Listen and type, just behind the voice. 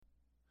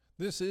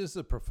This is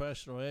the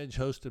Professional Edge,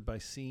 hosted by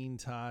Sean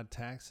Todd,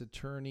 tax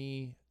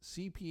attorney,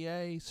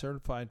 CPA,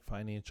 certified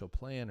financial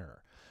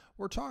planner.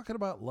 We're talking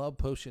about Love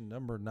Potion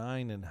number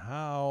 9 and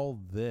how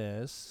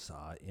this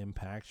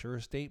impacts your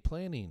estate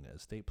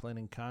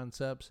planning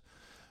concepts.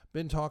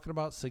 Been talking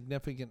about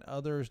significant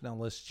others. Now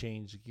let's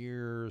change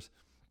gears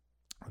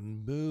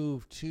and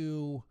move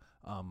to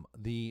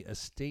the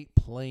estate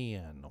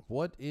plan.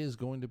 What is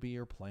going to be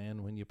your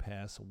plan when you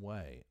pass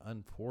away?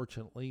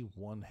 Unfortunately,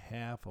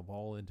 1/2 of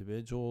all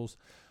individuals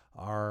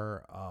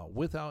are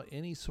without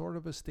any sort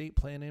of estate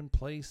plan in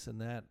place, and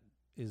that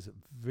is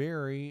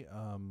very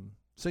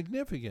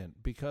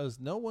significant because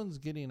no one's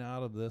getting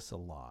out of this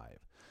alive.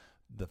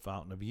 The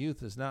fountain of youth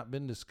has not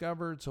been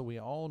discovered, so we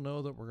all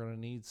know that we're going to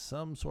need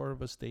some sort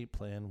of estate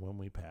plan when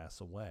we pass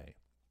away.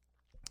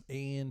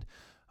 And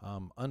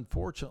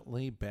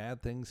unfortunately,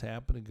 bad things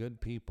happen to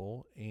good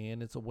people,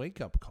 and it's a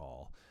wake-up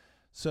call.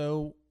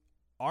 So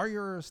are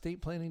your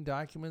estate planning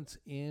documents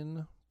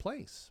in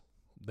place?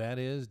 That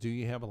is, do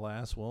you have a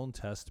last will and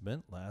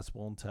testament? Last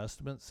will and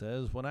testament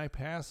says, when I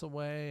pass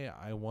away,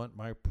 I want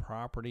my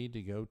property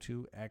to go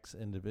to X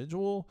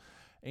individual,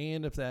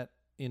 and if that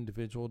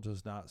individual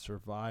does not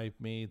survive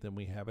me, then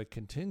we have a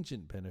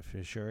contingent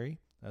beneficiary.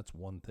 That's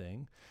one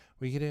thing.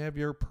 We could have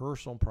your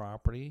personal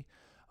property.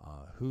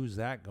 Who's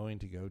that going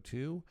to go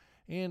to?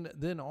 And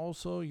then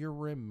also your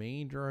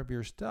remainder of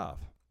your stuff.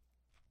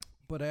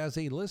 But as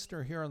a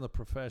listener here on the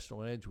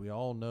Professional Edge, we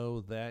all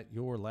know that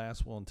your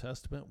last will and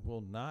testament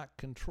will not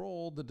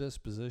control the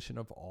disposition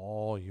of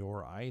all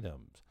your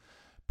items,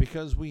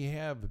 because we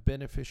have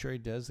beneficiary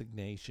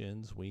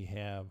designations, we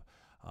have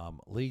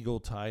legal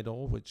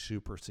title, which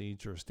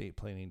supersedes your estate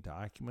planning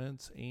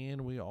documents,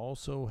 and we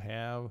also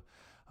have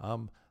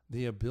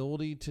the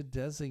ability to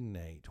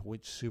designate,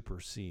 which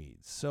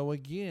supersedes. So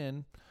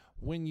again,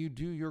 when you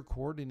do your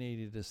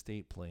coordinated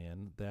estate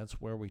plan,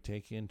 that's where we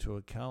take into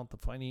account the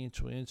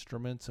financial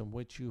instruments in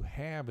which you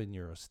have in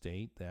your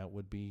estate. That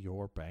would be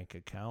your bank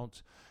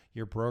accounts,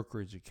 your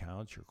brokerage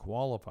accounts, your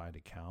qualified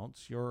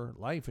accounts, your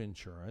life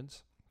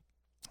insurance.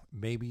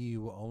 Maybe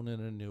you own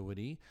an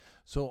annuity.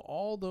 So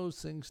all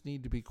those things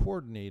need to be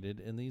coordinated,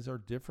 and these are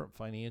different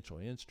financial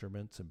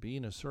instruments. And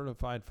being a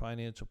certified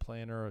financial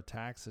planner, a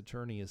tax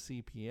attorney, a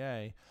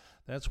CPA,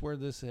 that's where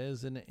this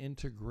is an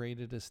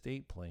integrated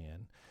estate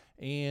plan.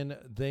 And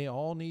they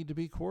all need to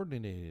be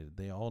coordinated.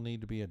 They all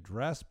need to be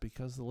addressed,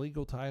 because the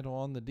legal title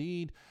on the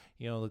deed,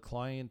 the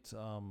client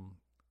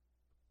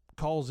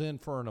calls in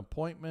for an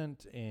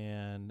appointment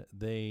and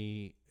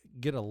they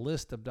get a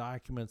list of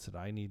documents that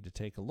I need to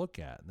take a look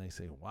at. And they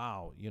say,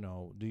 wow,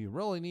 do you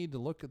really need to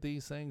look at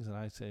these things? And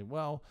I say,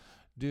 well,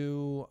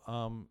 do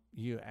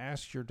you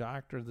ask your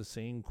doctor the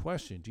same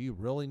question? Do you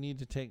really need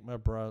to take my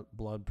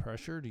blood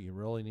pressure? Do you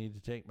really need to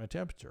take my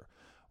temperature?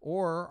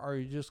 Or are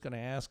you just going to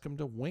ask them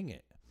to wing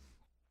it?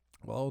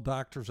 Well,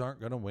 doctors aren't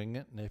going to wing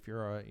it. And if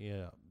you're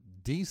a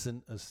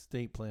decent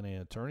estate planning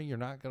attorney, you're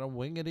not going to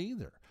wing it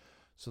either.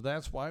 So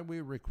that's why we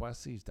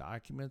request these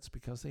documents,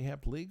 because they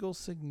have legal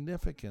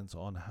significance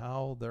on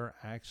how they're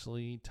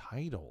actually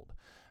titled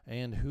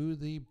and who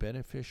the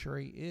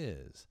beneficiary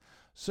is.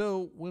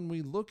 So when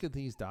we look at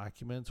these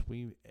documents,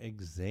 we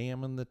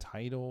examine the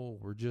title.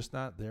 We're just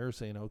not there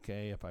saying,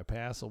 okay, if I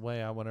pass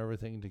away, I want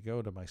everything to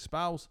go to my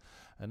spouse.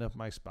 And if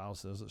my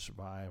spouse doesn't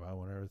survive, I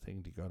want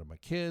everything to go to my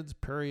kids.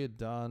 Period.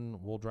 Done.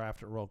 We'll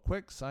draft it real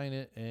quick, sign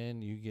it,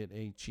 and you get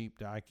a cheap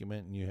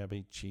document and you have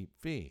a cheap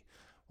fee.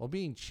 Well,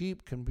 being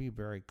cheap can be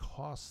very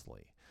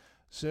costly.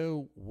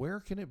 So where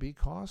can it be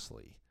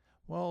costly?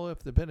 Well, if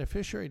the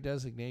beneficiary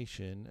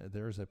designation,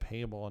 there's a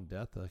payable on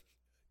death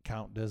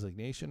account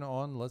designation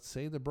on, let's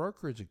say, the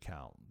brokerage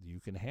account,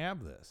 you can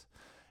have this.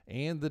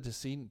 And the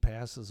decedent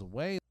passes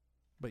away,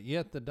 but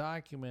yet the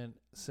document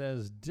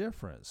says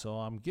different. So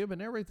I'm giving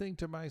everything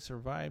to my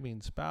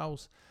surviving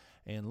spouse,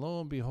 and lo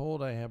and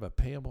behold, I have a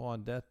payable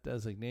on death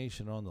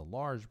designation on the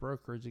large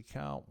brokerage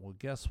account. Well,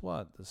 guess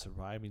what? The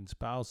surviving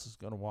spouse is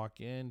going to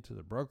walk into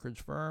the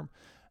brokerage firm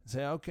and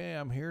say, okay,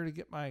 I'm here to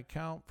get my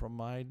account from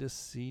my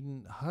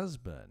decedent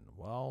husband.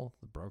 Well,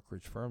 the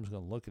brokerage firm is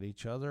going to look at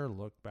each other,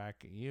 look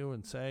back at you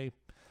and say,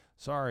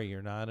 sorry,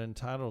 you're not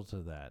entitled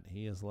to that.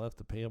 He has left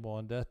the payable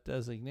on death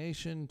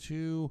designation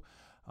to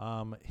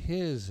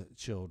his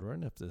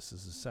children, if this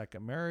is a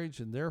second marriage,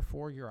 and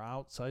therefore you're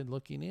outside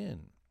looking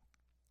in.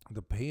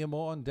 The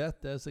payable on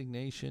death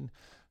designation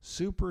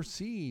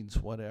supersedes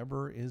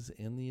whatever is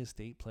in the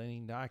estate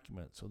planning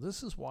document. So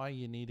this is why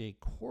you need a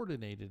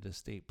coordinated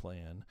estate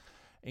plan.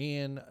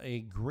 And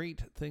a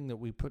great thing that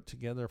we put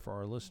together for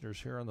our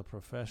listeners here on the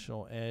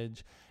Professional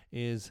Edge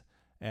is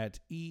at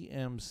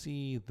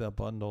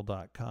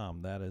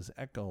emcthebundle.com. That is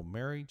Echo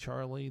Mary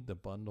Charlie,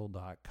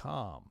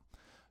 thebundle.com.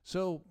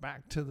 So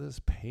back to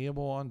this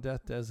payable on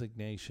death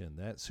designation.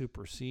 That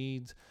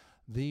supersedes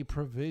the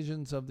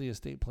provisions of the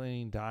estate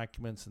planning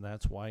documents, and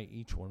that's why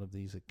each one of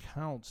these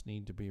accounts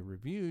need to be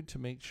reviewed to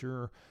make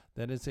sure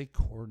that it's a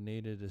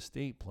coordinated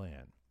estate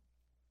plan.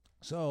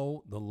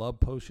 So the Love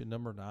Potion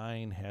number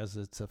 9 has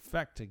its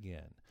effect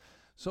again.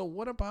 So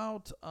what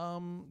about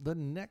the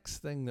next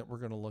thing that we're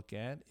going to look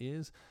at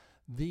is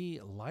The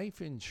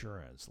life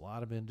insurance, a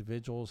lot of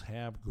individuals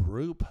have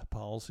group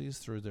policies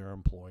through their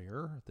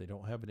employer. They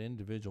don't have an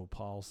individual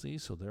policy,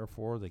 so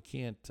therefore they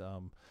can't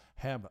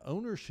have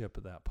ownership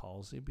of that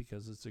policy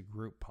because it's a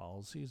group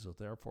policy. So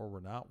therefore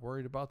we're not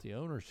worried about the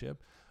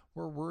ownership.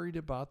 We're worried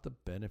about the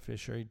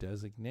beneficiary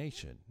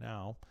designation.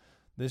 Now,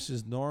 this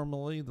is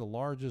normally the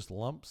largest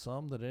lump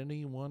sum that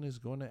anyone is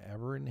going to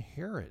ever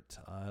inherit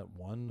at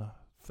one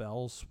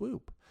fell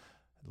swoop.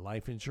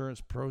 Life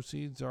insurance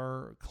proceeds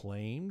are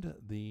claimed,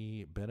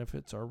 the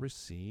benefits are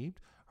received.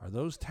 Are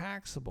those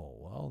taxable?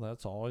 Well,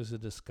 that's always a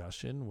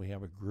discussion. We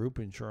have a group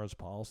insurance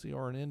policy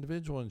or an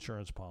individual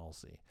insurance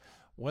policy.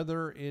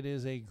 Whether it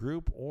is a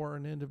group or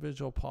an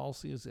individual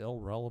policy is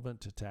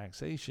irrelevant to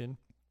taxation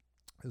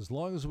as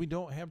long as we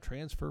don't have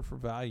transfer for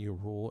value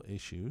rule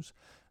issues.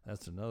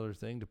 That's another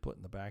thing to put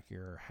in the back of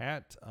your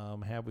hat.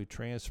 Have we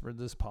transferred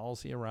this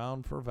policy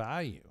around for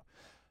value?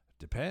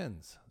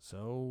 Depends.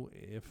 So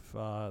if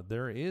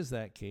there is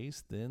that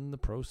case, then the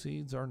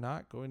proceeds are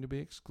not going to be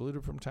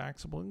excluded from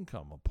taxable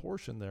income. A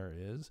portion there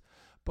is,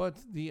 but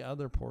the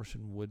other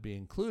portion would be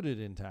included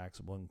in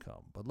taxable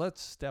income. But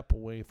let's step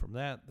away from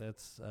that.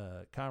 That's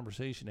a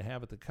conversation to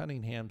have at the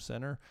Cunningham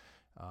Center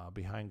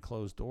behind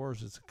closed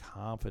doors. It's a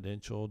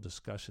confidential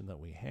discussion that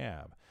we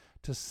have.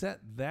 To set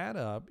that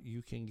up,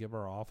 you can give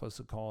our office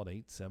a call at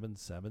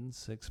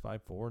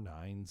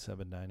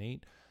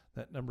 877-654-9798.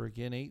 That number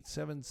again,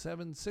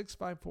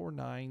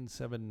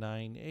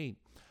 877-654-9798.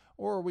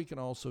 Or we can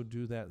also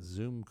do that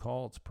Zoom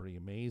call. It's pretty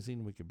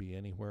amazing. We could be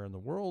anywhere in the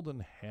world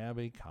and have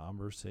a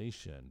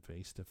conversation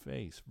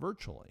face-to-face,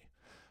 virtually.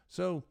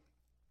 So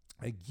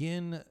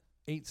again,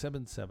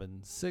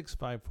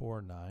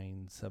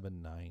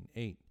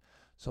 877-654-9798.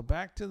 So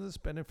back to this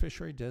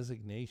beneficiary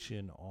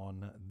designation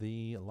on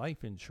the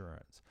life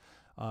insurance.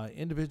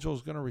 Individual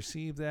is going to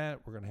receive that.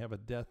 We're going to have a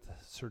death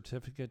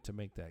certificate to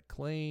make that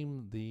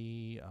claim.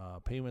 The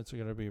payments are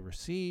going to be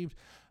received.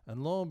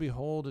 And lo and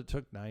behold, it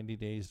took 90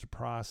 days to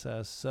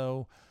process.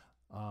 So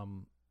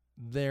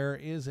there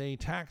is a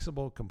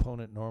taxable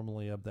component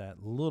normally of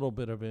that little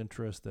bit of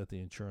interest that the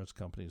insurance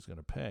company is going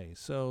to pay.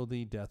 So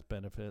the death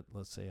benefit,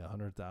 let's say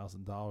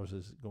 $100,000,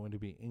 is going to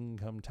be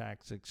income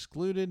tax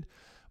excluded.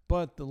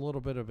 But the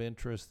little bit of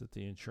interest that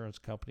the insurance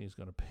company is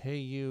going to pay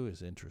you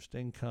is interest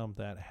income.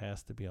 That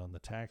has to be on the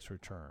tax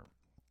return.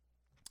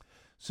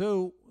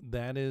 So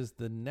that is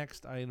the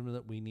next item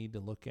that we need to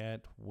look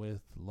at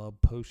with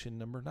Love Potion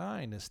number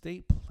 9,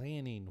 estate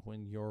planning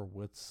when you're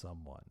with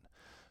someone.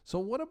 So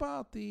what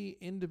about the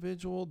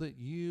individual that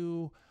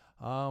you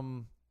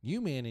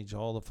manage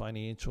all the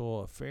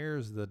financial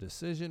affairs, the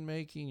decision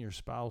making, your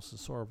spouse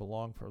is sort of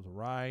along for the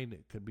ride.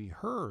 It could be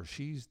her.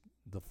 She's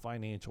the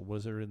financial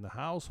wizard in the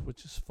house,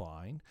 which is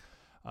fine.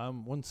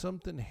 When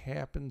something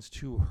happens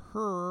to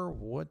her,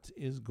 what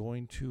is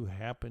going to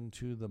happen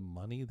to the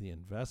money, the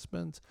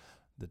investments,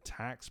 the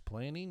tax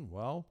planning?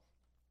 Well,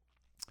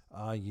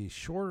 you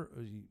sort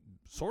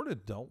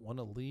of don't want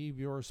to leave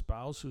your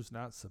spouse who's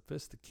not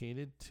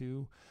sophisticated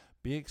to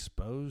be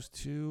exposed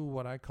to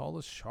what I call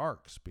the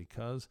sharks,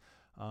 because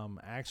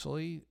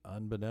actually,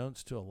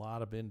 unbeknownst to a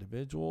lot of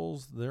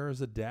individuals, there is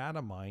a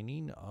data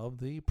mining of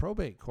the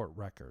probate court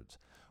records.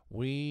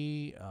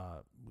 We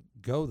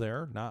go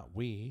there, not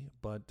we,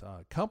 but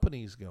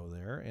companies go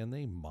there, and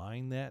they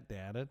mine that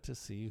data to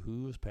see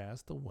who has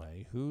passed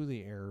away, who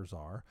the heirs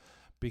are,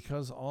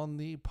 because on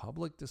the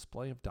public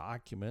display of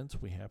documents,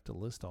 we have to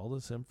list all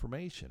this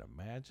information.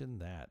 Imagine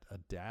that, a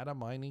data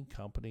mining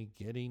company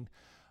getting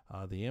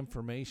the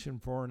information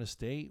for an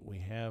estate. We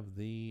have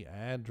the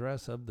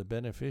address of the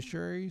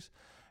beneficiaries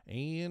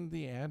and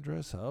the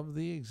address of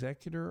the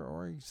executor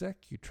or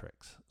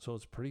executrix. So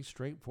it's pretty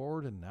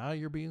straightforward, and now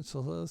you're being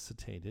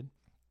solicited.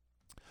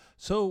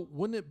 So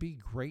wouldn't it be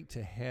great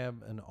to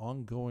have an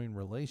ongoing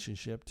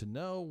relationship, to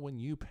know when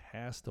you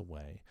passed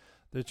away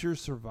that your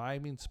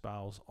surviving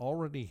spouse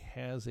already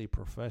has a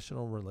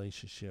professional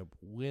relationship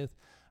with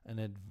an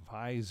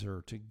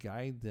advisor to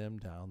guide them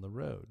down the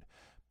road?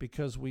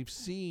 Because we've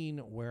seen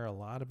where a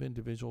lot of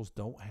individuals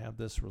don't have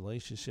this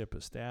relationship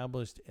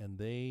established, and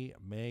they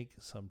make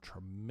some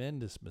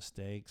tremendous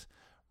mistakes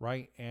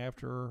right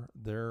after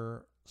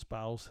their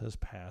spouse has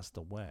passed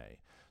away.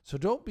 So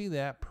don't be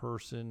that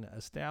person.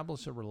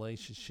 Establish a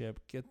relationship,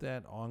 get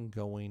that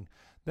ongoing.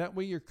 That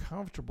way you're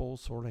comfortable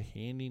sort of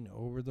handing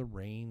over the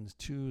reins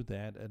to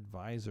that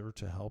advisor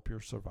to help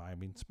your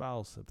surviving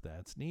spouse if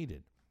that's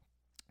needed.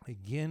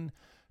 Again,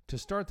 to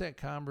start that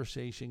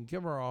conversation,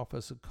 give our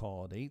office a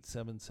call at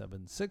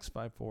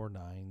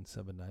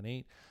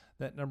 877-654-9798.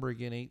 That number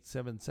again,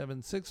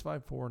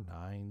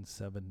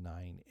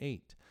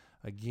 877-654-9798.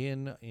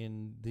 Again,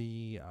 in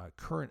the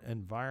current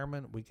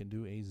environment, we can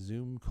do a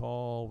Zoom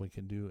call, we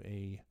can do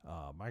a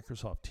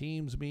Microsoft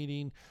Teams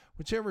meeting,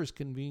 whichever is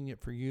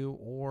convenient for you,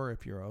 or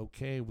if you're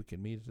okay, we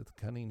can meet at the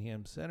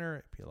Cunningham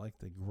Center. If you like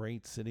the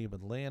great city of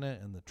Atlanta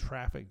and the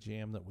traffic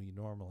jam that we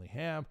normally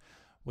have,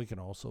 we can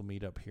also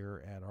meet up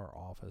here at our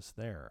office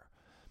there.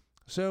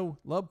 So,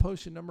 love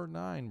potion number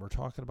 9, we're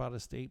talking about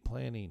estate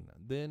planning.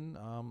 Then,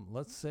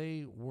 let's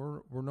say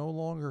we're no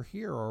longer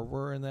here, or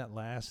we're in that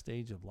last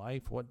stage of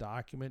life. What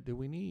document do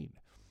we need?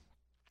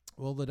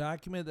 Well, the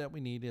document that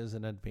we need is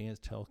an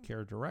advanced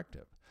healthcare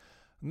directive.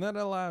 And that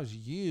allows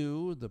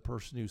you, the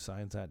person who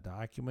signs that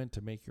document,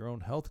 to make your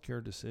own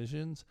healthcare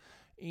decisions.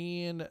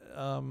 And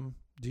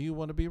do you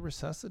want to be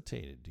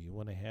resuscitated? Do you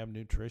want to have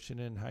nutrition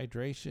and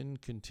hydration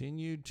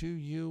continued to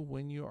you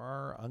when you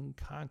are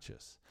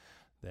unconscious?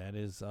 That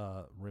is,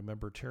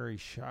 remember Terry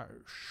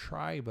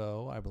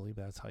Schiavo, I believe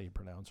that's how you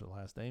pronounce her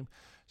last name.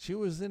 She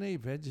was in a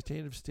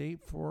vegetative state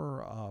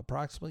for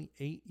approximately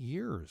 8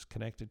 years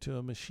connected to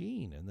a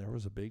machine. And there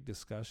was a big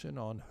discussion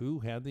on who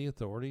had the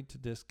authority to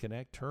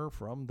disconnect her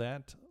from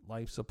that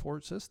life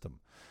support system.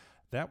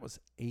 That was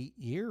 8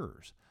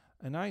 years.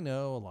 And I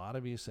know a lot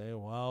of you say,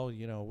 well,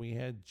 we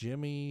had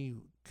Jimmy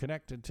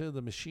connected to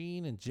the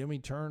machine and Jimmy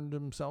turned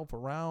himself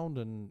around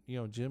and,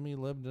 Jimmy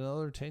lived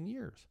another 10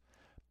 years.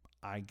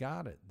 I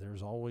got it.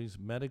 There's always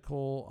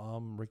medical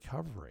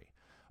recovery,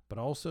 but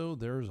also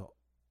there's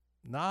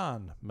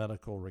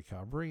non-medical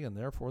recovery, and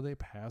therefore they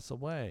pass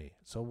away.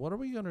 So what are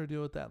we going to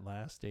do at that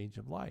last stage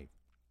of life?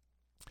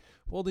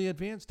 Well, the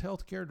Advanced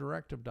Healthcare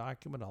Directive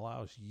document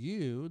allows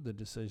you, the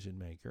decision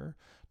maker,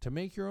 to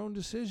make your own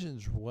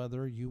decisions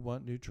whether you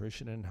want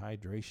nutrition and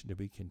hydration to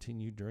be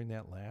continued during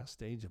that last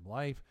stage of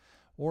life,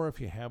 or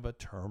if you have a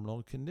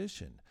terminal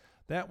condition.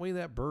 That way,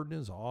 that burden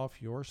is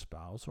off your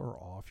spouse or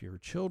off your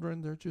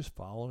children. They're just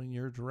following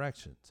your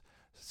directions.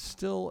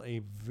 Still a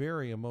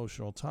very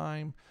emotional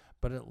time,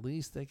 but at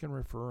least they can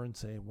refer and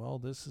say, well,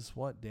 this is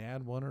what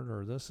dad wanted,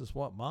 or this is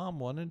what mom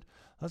wanted.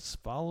 Let's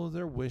follow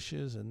their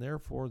wishes, and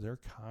therefore their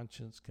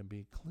conscience can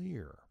be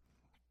clear.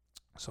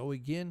 So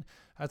again,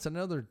 that's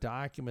another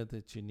document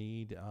that you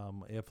need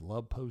if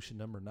love potion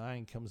number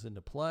 9 comes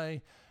into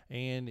play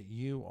and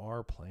you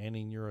are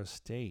planning your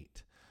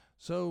estate.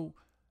 So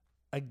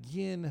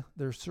again,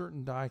 there's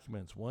certain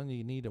documents. One,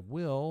 you need a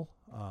will,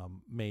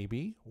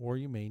 maybe, or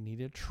you may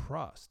need a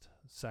trust.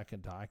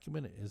 Second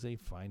document is a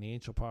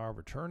financial power of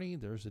attorney.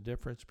 There's a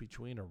difference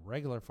between a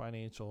regular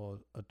financial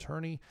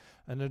attorney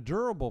and a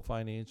durable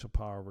financial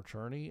power of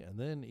attorney. And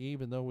then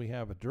even though we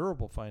have a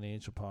durable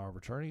financial power of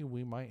attorney,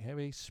 we might have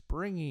a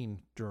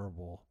springing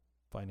durable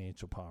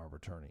financial power of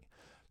attorney.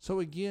 So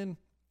again,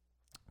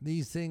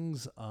 these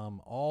things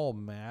all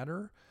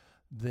matter.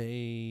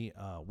 They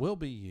will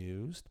be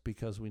used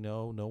because we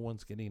know no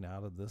one's getting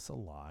out of this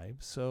alive.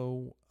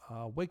 So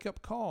wake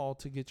up call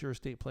to get your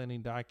estate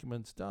planning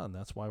documents done.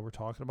 That's why we're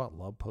talking about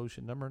love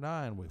potion number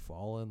 9. We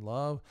fall in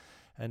love,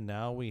 and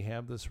now we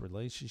have this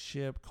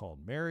relationship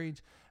called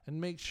marriage,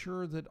 and make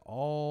sure that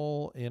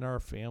all in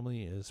our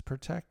family is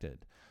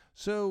protected.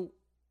 So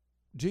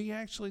do you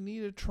actually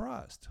need a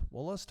trust?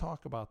 Well, let's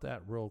talk about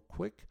that real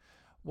quick.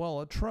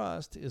 Well, a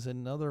trust is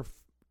another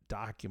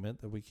document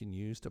that we can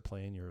use to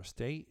plan your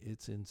estate.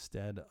 It's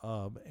instead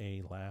of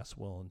a last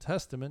will and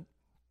testament.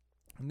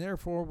 And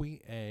therefore,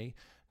 we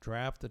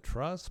draft the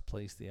trust,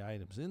 place the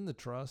items in the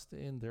trust,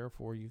 and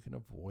therefore you can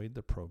avoid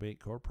the probate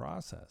court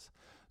process.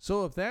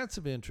 So if that's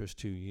of interest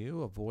to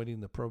you, avoiding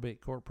the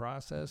probate court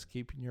process,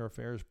 keeping your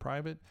affairs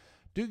private,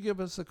 do give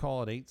us a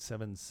call at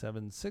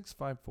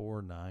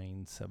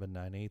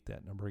 877-654-9798.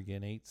 That number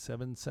again,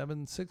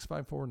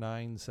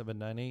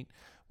 877-654-9798.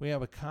 We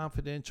have a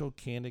confidential,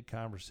 candid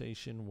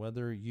conversation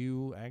whether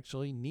you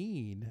actually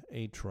need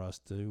a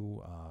trust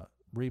to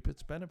reap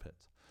its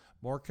benefits.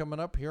 More coming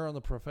up here on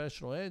The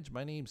Professional Edge.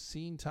 My name's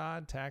Sean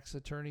Todd, tax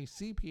attorney,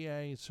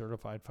 CPA,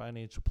 certified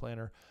financial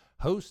planner,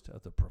 host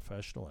of The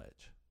Professional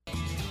Edge.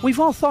 We've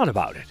all thought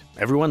about it.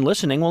 Everyone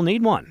listening will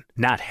need one.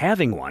 Not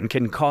having one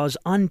can cause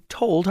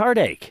untold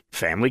heartache,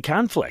 family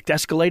conflict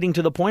escalating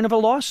to the point of a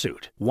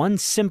lawsuit. One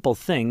simple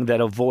thing that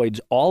avoids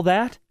all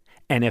that: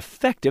 an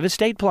effective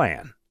estate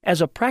plan. As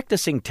a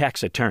practicing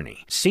tax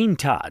attorney, Sean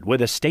Todd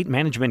with Estate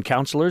Management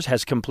Counselors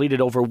has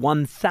completed over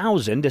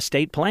 1,000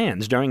 estate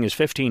plans during his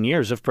 15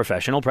 years of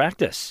professional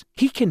practice.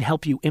 He can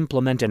help you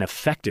implement an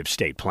effective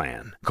estate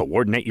plan,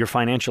 coordinate your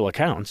financial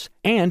accounts,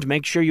 and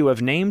make sure you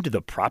have named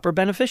the proper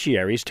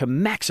beneficiaries to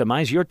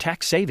maximize your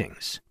tax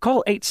savings.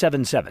 Call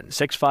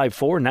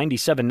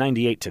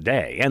 877-654-9798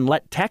 today and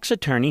let tax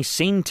attorney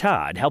Sean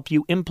Todd help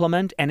you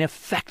implement an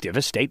effective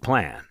estate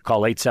plan.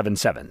 Call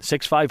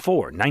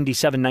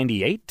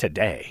 877-654-9798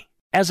 today.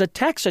 As a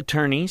tax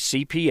attorney,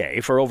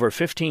 CPA for over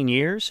 15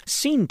 years,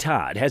 Sean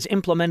Todd has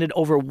implemented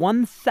over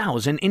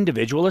 1,000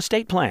 individual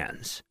estate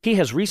plans. He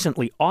has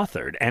recently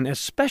authored an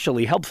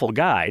especially helpful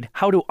guide,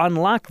 How to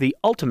Unlock the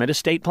Ultimate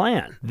Estate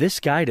Plan. This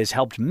guide has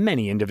helped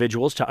many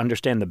individuals to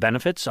understand the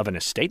benefits of an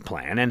estate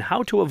plan and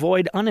how to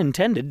avoid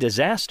unintended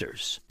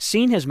disasters.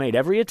 Sean has made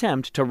every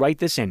attempt to write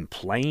this in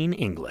plain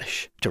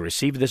English. To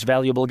receive this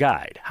valuable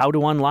guide, How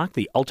to Unlock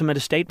the Ultimate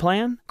Estate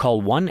Plan,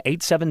 call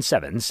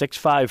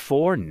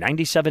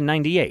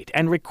 1-877-654-9798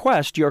 and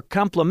request your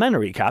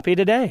complimentary copy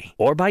today,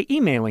 or by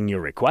emailing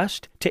your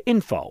request to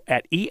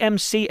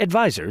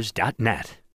info@emcadvisors.net.